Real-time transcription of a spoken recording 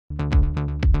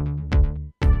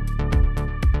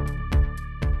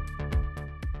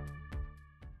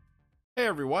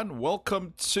everyone,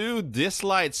 welcome to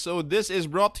Dislyte. So this is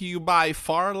brought to you by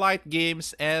Farlight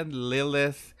Games and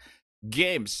Lilith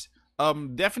Games.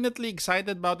 Definitely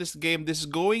excited about this game. This is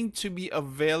going to be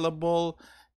available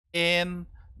in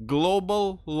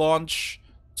global launch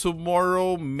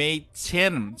tomorrow, May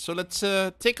 10. So let's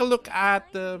take a look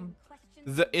at the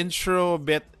intro a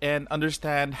bit and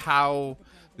understand how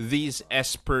these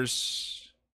espers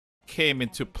came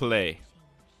into play.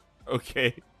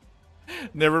 Okay.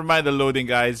 Never mind the loading,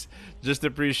 guys. Just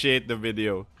appreciate the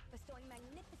video.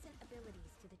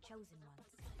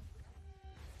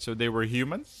 So they were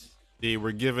humans. They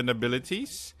were given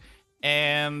abilities.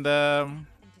 And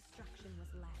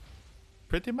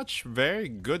pretty much very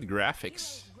good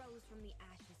graphics.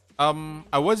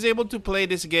 I was able to play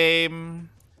this game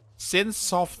since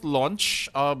soft launch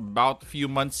about a few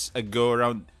months ago,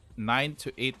 around 9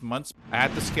 to 8 months. I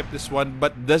had to skip this one,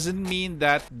 but doesn't mean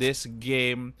that this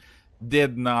game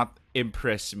did not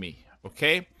impress me.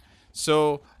 Okay,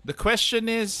 so the question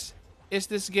is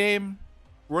this game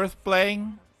worth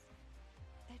playing?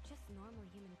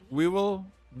 We will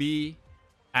be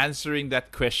answering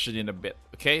that question in a bit.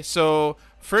 Okay, so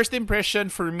first impression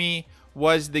for me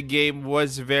was the game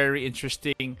was very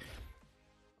interesting.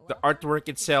 The artwork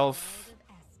itself,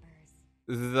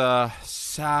 the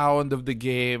sound of the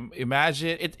game.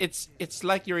 Imagine it's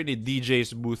like you're in a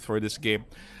DJ's booth for this game.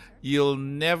 You'll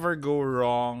never go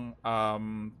wrong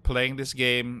playing this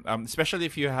game, especially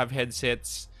if you have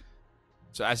headsets.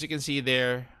 So as you can see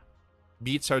there,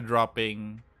 beats are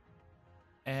dropping,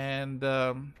 and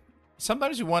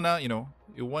sometimes you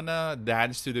wanna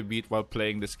dance to the beat while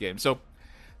playing this game. So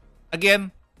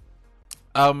again,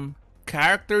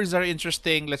 characters are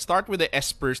interesting. Let's start with the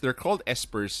espers. They're called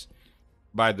espers,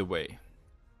 by the way.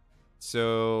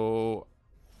 So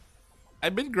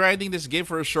I've been grinding this game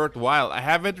for a short while. I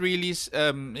haven't really,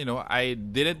 I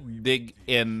didn't dig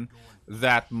in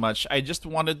that much. I just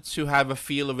wanted to have a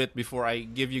feel of it before I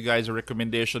give you guys a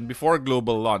recommendation before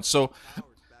global launch. So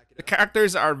the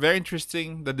characters are very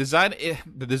interesting. The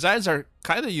designs are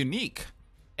kind of unique,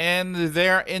 and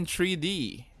they're in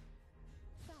 3D.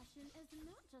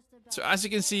 So as you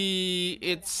can see,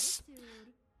 it's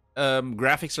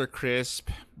graphics are crisp,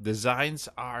 designs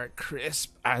are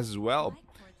crisp as well.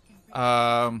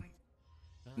 The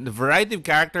variety of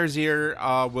characters here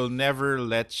will never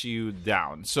let you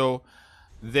down. So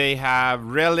they have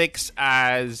relics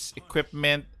as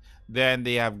equipment, then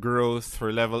they have growth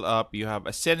for level up, you have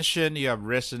ascension, you have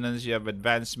resonance, you have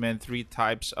advancement, three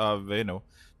types of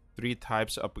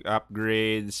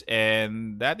upgrades,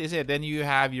 and that is it. Then you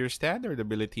have your standard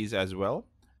abilities as well.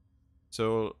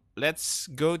 So let's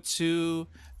go to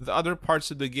the other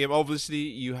parts of the game. Obviously,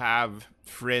 you have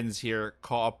friends here,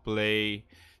 co-op play.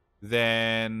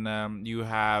 Then you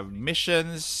have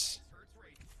missions.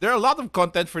 There are a lot of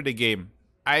content for the game.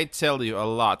 I tell you, a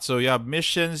lot. So you have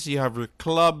missions, you have your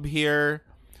club here,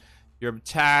 your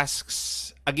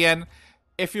tasks. Again,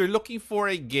 if you're looking for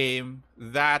a game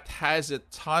that has a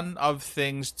ton of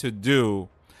things to do,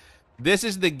 this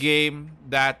is the game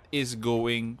that is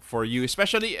going for you,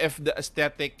 especially if the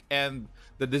aesthetic and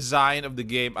the design of the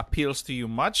game appeals to you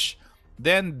much.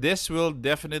 Then this will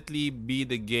definitely be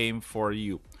the game for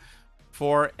you.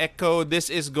 For Echo,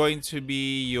 this is going to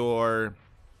be your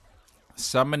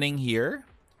summoning here.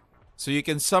 So you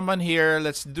can summon here.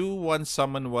 Let's do one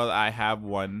summon while I have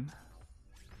one.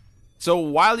 So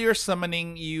while you're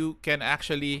summoning, you can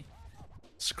actually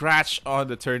scratch on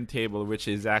the turntable, which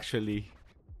is actually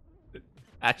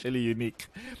unique.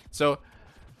 So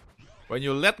when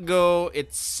you let go,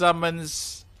 it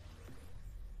summons.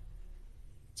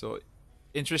 So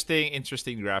interesting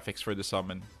graphics for the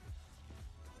summon.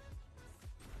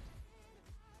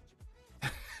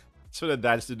 So the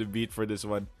dance to the beat for this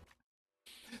one.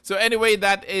 So anyway,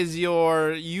 that is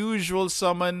your usual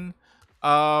summon.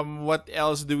 What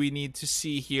else do we need to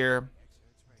see here?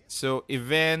 So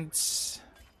events.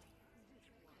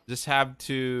 Just have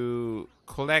to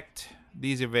collect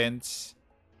these events.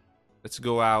 Let's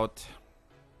go out.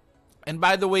 And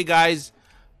by the way, guys,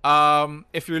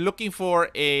 if you're looking for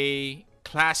a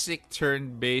classic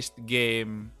turn-based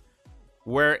game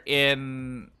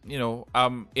wherein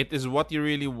it is what you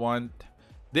really want,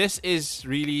 this is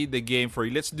really the game for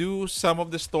you. Let's do some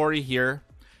of the story here,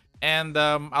 and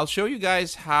I'll show you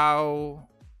guys how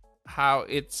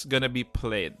it's gonna be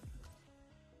played.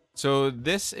 So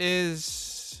this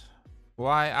is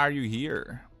why are you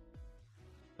here?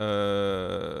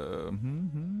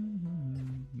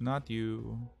 Not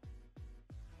you.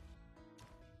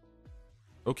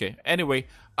 Okay, anyway,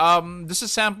 this is a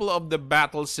sample of the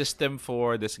battle system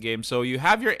for this game. So you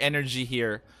have your energy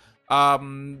here.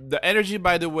 The energy,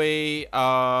 by the way,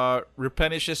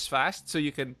 replenishes fast, so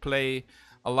you can play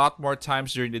a lot more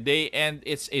times during the day, and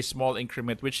it's a small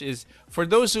increment, which is for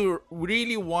those who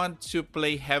really want to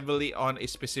play heavily on a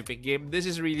specific game. This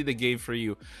is really the game for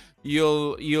you.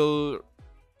 You'll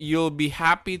be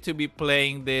happy to be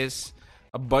playing this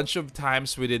a bunch of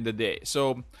times within the day.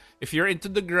 So if you're into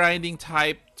the grinding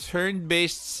type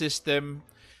turn-based system,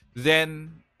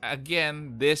 then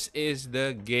again, this is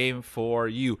the game for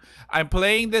you. I'm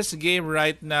playing this game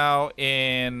right now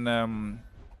in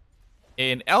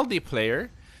LD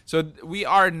player. So we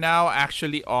are now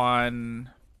actually on.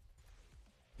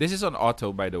 This is on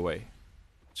auto, by the way.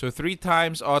 So 3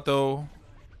 times auto.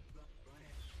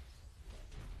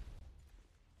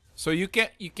 So you can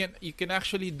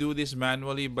actually do this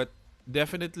manually, but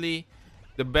definitely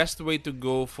the best way to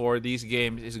go for these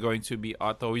games is going to be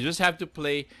auto. You just have to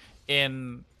play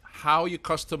in how you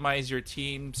customize your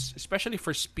teams, especially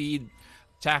for speed,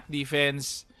 attack,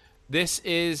 defense. This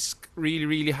is really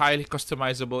really highly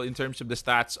customizable in terms of the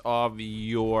stats of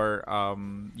your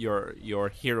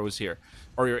heroes here,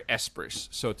 or your espers,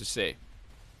 so to say.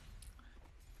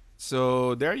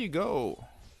 So there you go.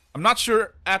 I'm not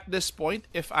sure at this point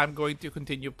if I'm going to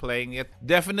continue playing it.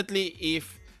 Definitely,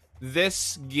 if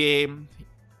this game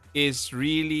is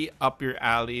really up your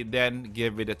alley, then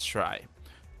give it a try.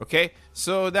 Okay,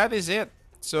 so that is it.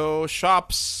 So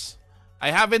shops,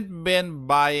 I haven't been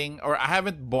buying, or I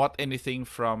haven't bought anything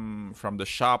from the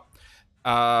shop.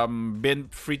 Been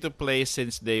free to play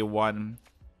since day one.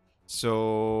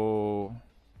 So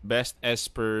best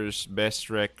espers, best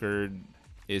record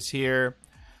is here.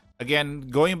 Again,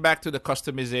 going back to the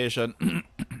customization,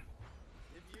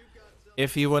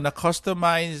 if you want to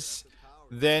customize,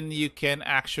 then you can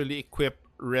actually equip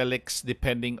relics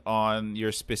depending on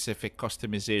your specific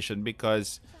customization.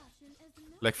 Because,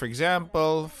 like for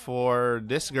example, for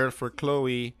this girl, for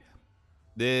Chloe,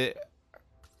 the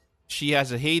she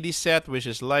has a Hades set, which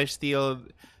is lifesteal.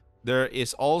 There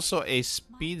is also a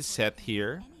speed set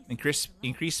here. Increase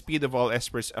speed of all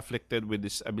experts afflicted with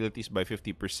these abilities by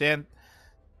 50%.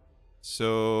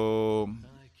 So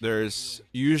there's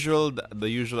the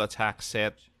usual attack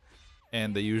set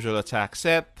and the usual attack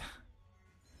set.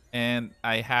 And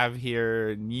I have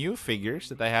here new figures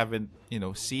that I haven't,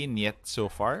 seen yet so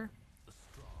far.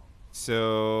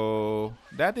 So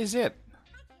that is it.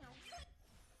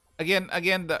 Again,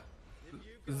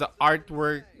 the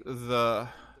artwork, the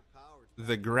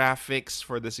graphics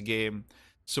for this game,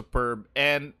 superb.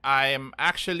 And I am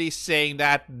actually saying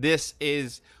that this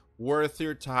is worth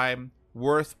your time,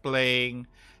 worth playing.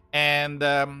 And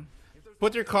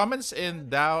put your comments in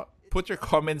down. Put your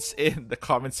comments in the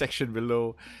comment section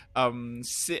below.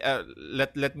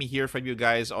 Let me hear from you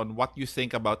guys on what you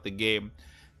think about the game.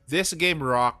 This game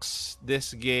rocks.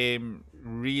 This game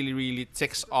really, really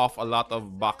ticks off a lot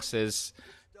of boxes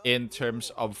in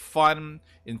terms of fun,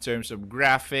 in terms of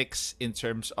graphics, in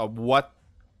terms of what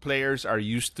players are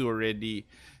used to already.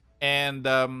 And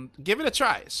give it a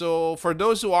try. So for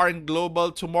those who are in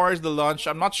global, tomorrow is the launch.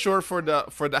 I'm not sure for the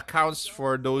accounts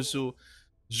for those who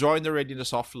joined already in the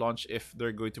soft launch if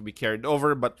they're going to be carried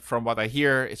over, but from what I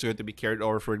hear, it's going to be carried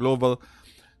over for global.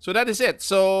 So that is it.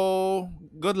 So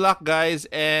good luck, guys,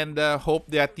 and hope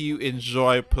that you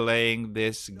enjoy playing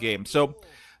this game. So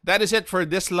that is it for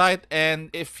Dislyte, and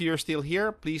if you're still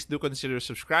here, please do consider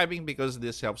subscribing because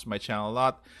this helps my channel a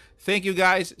lot. Thank you,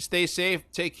 guys. Stay safe.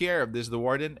 Take care. This is the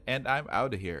Warden, and I'm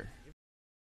out of here.